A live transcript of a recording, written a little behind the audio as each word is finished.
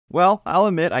Well, I'll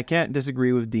admit I can't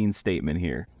disagree with Dean's statement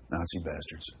here. Nazi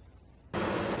bastards.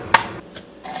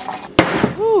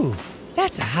 Ooh,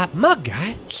 that's a hot mug,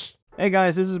 guy. Hey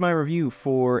guys, this is my review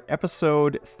for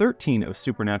episode 13 of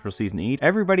Supernatural Season 8,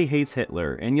 Everybody Hates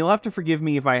Hitler, and you'll have to forgive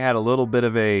me if I had a little bit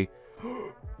of a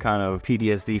kind of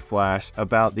PTSD flash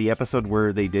about the episode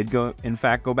where they did go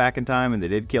back in time and they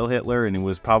did kill Hitler, and it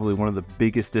was probably one of the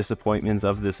biggest disappointments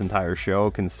of this entire show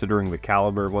considering the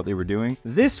caliber of what they were doing.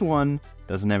 This one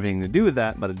doesn't have anything to do with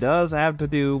that, but it does have to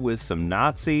do with some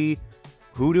Nazi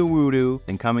hoodoo voodoo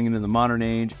and coming into the modern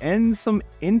age and some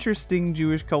interesting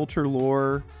Jewish culture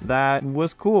lore that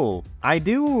was cool. I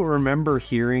do remember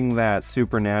hearing that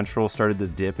Supernatural started to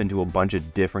dip into a bunch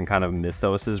of different kind of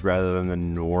mythoses rather than the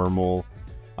normal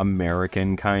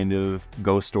American kind of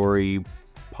ghost story,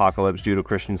 apocalypse,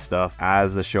 Judeo-Christian stuff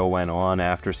as the show went on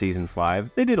after season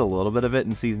 5. They did a little bit of it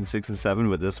in season 6 and 7,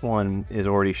 but this one is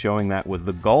already showing that with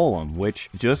the golem, which,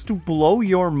 just to blow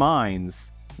your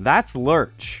minds, that's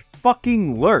Lurch.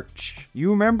 Fucking Lurch.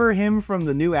 You remember him from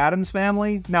the new Addams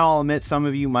Family? Now, I'll admit some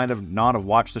of you might have not have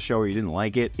watched the show or you didn't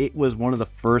like it. It was one of the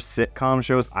first sitcom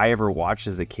shows I ever watched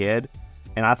as a kid,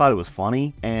 and I thought it was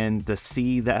funny. And to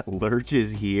see that Lurch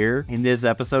is here in this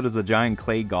episode as a giant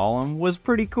clay golem was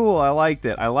pretty cool. I liked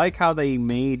it. I like how they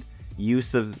made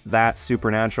use of that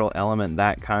supernatural element,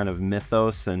 that kind of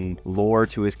mythos and lore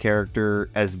to his character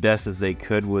as best as they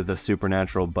could with a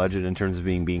supernatural budget in terms of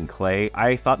being clay.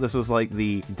 I thought this was like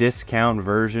the discount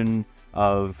version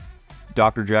of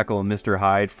Dr. Jekyll and Mr.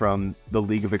 Hyde from The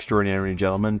League of Extraordinary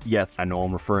Gentlemen. Yes, I know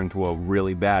I'm referring to a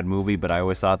really bad movie, but I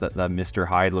always thought that Mr.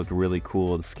 Hyde looked really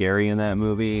cool and scary in that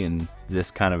movie, and this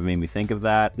kind of made me think of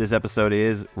that. This episode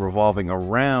is revolving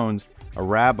around a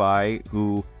rabbi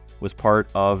who was part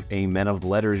of a Men of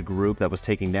Letters group that was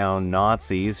taking down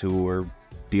Nazis who were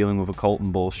dealing with occult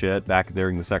and bullshit back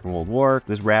during the Second World War.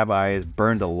 This rabbi is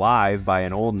burned alive by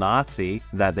an old Nazi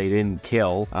that they didn't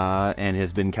kill, and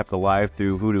has been kept alive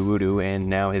through hoodoo voodoo, and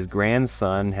now his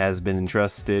grandson has been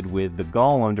entrusted with the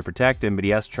golem to protect him, but he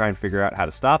has to try and figure out how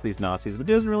to stop these Nazis, but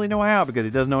he doesn't really know how because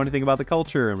he doesn't know anything about the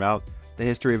culture and about the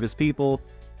history of his people,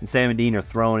 and Sam and Dean are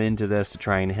thrown into this to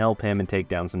try and help him and take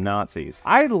down some Nazis.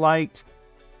 I liked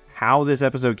how this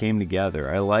episode came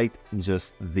together. I liked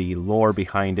just the lore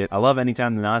behind it. I love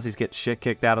anytime the Nazis get shit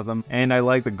kicked out of them, and I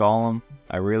like the golem.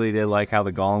 I really did like how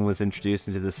the golem was introduced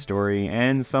into this story,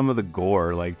 and some of the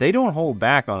gore. Like, they don't hold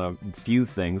back on a few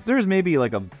things. There's maybe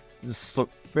like a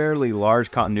fairly large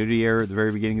continuity error at the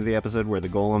very beginning of the episode where the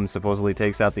golem supposedly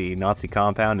takes out the Nazi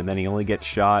compound and then he only gets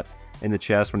shot in the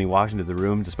chest when he walks into the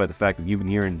room, despite the fact that you've been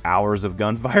hearing hours of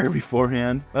gunfire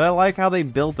beforehand. But I like how they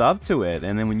built up to it,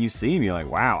 and then when you see him, you're like,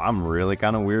 wow, I'm really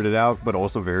kind of weirded out, but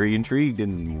also very intrigued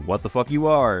in what the fuck you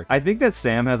are. I think that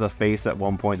Sam has a face at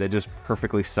one point that just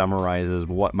perfectly summarizes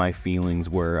what my feelings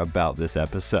were about this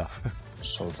episode.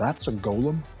 So that's a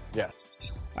golem?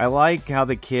 Yes. I like how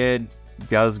the kid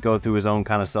does go through his own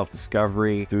kind of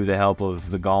self-discovery through the help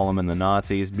of the golem and the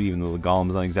Nazis, but even though the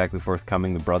golem's not exactly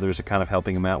forthcoming, the brothers are kind of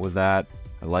helping him out with that.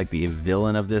 I like the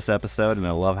villain of this episode, and I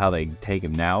love how they take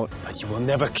him out. But you will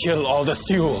never kill all the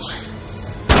fuel.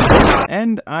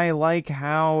 And I like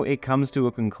how it comes to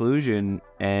a conclusion,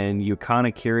 and you're kind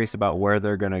of curious about where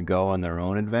they're going to go on their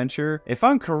own adventure. If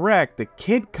I'm correct, the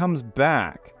kid comes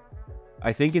back,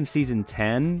 I think in season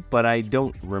 10, but I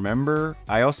don't remember.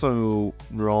 I also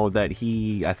know that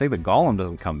I think the golem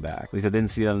doesn't come back. At least I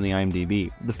didn't see that on the IMDb.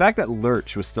 The fact that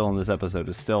Lurch was still in this episode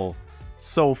is still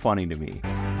so funny to me.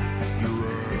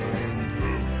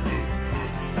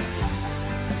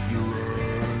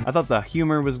 I thought the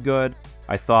humor was good.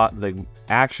 I thought the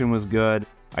action was good.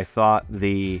 I thought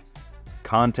the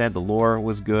content, the lore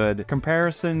was good.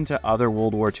 Comparison to other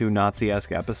World War II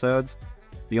Nazi-esque episodes,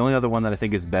 the only other one that I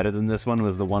think is better than this one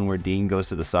was the one where Dean goes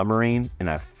to the submarine, and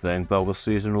I think that was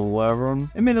season 11.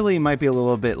 Admittedly, it might be a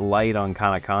little bit light on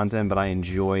kind of content, but I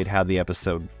enjoyed how the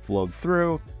episode flowed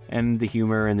through, and the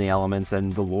humor and the elements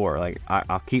and the lore. Like,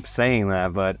 I'll keep saying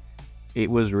that, but it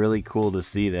was really cool to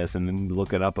see this and then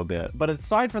look it up a bit. But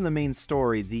aside from the main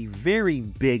story, the very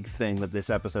big thing that this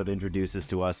episode introduces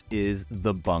to us is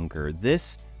the bunker.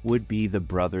 This would be the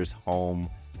brothers' home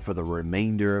for the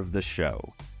remainder of the show.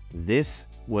 This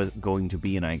was going to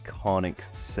be an iconic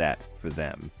set for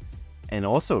them. And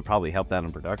also it probably helped out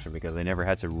in production because they never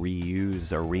had to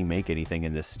reuse or remake anything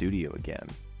in this studio again.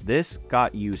 This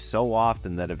got used so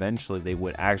often that eventually they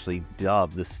would actually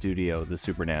dub the studio the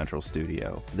Supernatural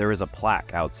Studio. There is a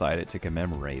plaque outside it to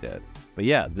commemorate it. But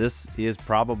yeah, this is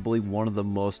probably one of the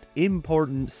most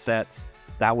important sets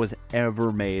that was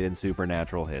ever made in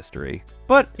supernatural history.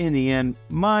 But in the end,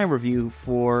 my review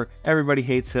for Everybody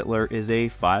Hates Hitler is a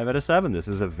 5 out of 7. This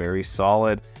is a very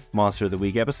solid Monster of the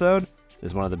Week episode.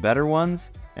 It's one of the better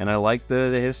ones, and I like the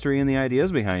history and the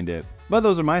ideas behind it. But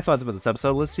those are my thoughts about this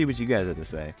episode. Let's see what you guys have to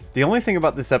say. The only thing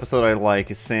about this episode I like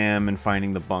is Sam and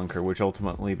finding the bunker, which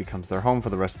ultimately becomes their home for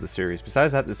the rest of the series.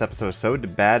 Besides that, this episode is so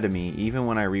bad to me, even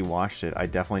when I rewatched it, I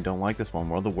definitely don't like this one.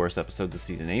 One of the worst episodes of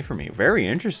Season 8 for me. Very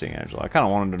interesting, Angela. I kind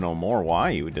of wanted to know more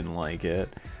why you didn't like it.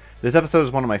 This episode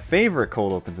is one of my favorite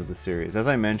cold opens of the series. As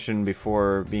I mentioned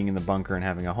before, being in the bunker and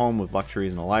having a home with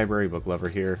luxuries and a library, book lover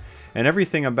here, and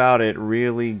everything about it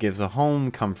really gives a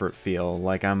home comfort feel,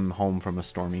 like I'm home from a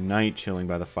stormy night, chilling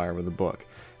by the fire with a book.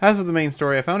 As for the main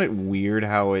story, I found it weird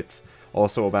how it's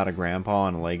also about a grandpa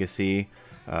and a legacy,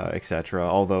 etc.,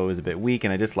 although it was a bit weak,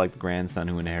 and I disliked the grandson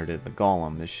who inherited the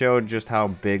golem. This showed just how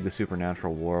big the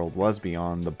supernatural world was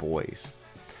beyond the boys.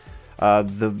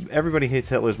 Everybody Hates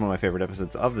Hitler is one of my favorite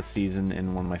episodes of the season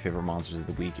and one of my favorite monsters of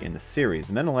the week in the series.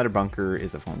 And then the Letter Bunker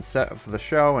is a fun set for the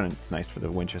show, and it's nice for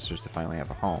the Winchesters to finally have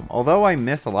a home. Although I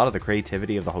miss a lot of the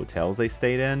creativity of the hotels they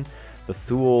stayed in, the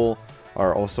Thule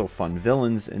are also fun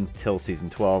villains until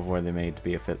season 12, where they're made to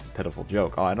be a pitiful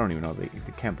joke. Oh, I don't even know, they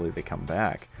can't believe they come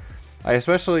back. I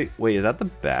especially... Wait, is that the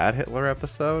bad Hitler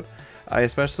episode? I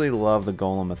especially love the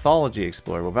Golem mythology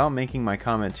explored. Without making my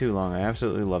comment too long, I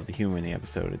absolutely love the humor in the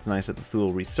episode. It's nice that the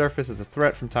Thule resurface as a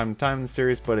threat from time to time in the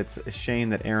series, but it's a shame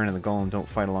that Aaron and the Golem don't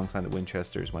fight alongside the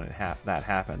Winchesters when that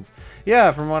happens.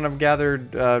 Yeah, from what I've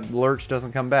gathered, Lurch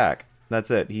doesn't come back. That's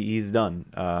it. He's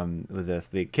done with this.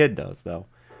 The kid does, though.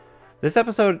 This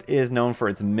episode is known for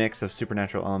its mix of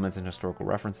supernatural elements and historical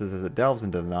references as it delves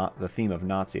into the theme of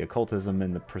Nazi occultism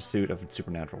and the pursuit of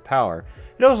supernatural power.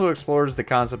 It also explores the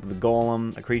concept of the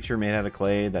golem, a creature made out of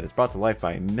clay that is brought to life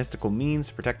by mystical means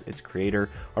to protect its creator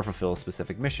or fulfill a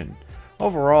specific mission.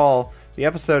 Overall, the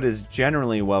episode is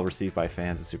generally well received by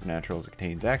fans of supernatural as it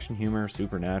contains action, humor,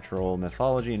 supernatural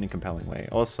mythology in a compelling way.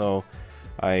 Also,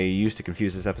 I used to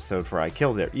confuse this episode for I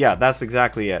Killed It. Yeah, that's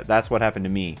exactly it. That's what happened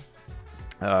to me.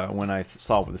 When I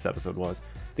saw what this episode was.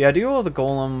 The idea of the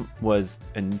golem was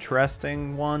an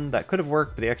interesting one that could have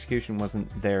worked, but the execution wasn't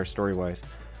there story-wise.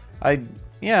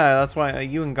 Yeah, that's why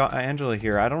you and Angela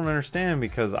here, I don't understand,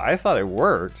 because I thought it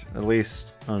worked, at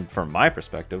least from my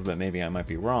perspective, but maybe I might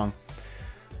be wrong.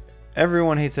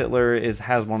 Everyone Hates Hitler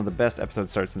has one of the best episode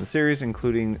starts in the series,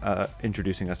 including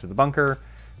introducing us to the bunker,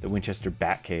 the Winchester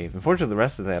Batcave. Unfortunately, the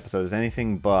rest of the episode is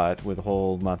anything but, with the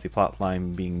whole Nazi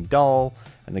plotline being dull,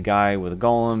 and the guy with the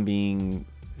golem being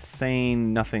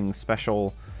sane, nothing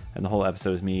special, and the whole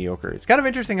episode is mediocre. It's kind of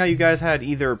interesting how you guys had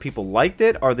either people liked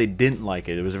it or they didn't like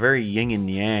it. It was a very yin and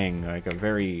yang, like a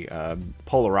very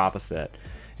polar opposite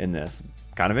in this.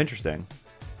 Kind of interesting.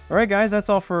 Alright guys, that's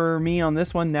all for me on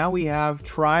this one. Now we have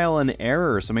Trial and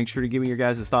Error, so make sure to give me your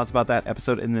guys' thoughts about that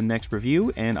episode in the next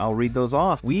review, and I'll read those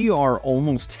off. We are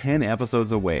almost 10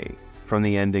 episodes away from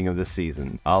the ending of this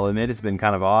season. I'll admit it's been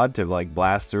kind of odd to like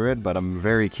blast through it, but I'm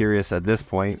very curious at this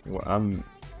point. I'm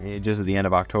just at the end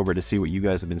of October to see what you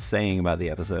guys have been saying about the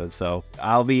episode, so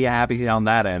I'll be happy on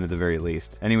that end at the very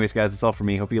least. Anyways guys, that's all for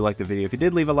me. Hope you liked the video. If you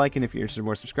did, leave a like, and if you're interested in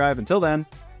more, subscribe. Until then,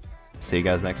 see you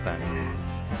guys next time.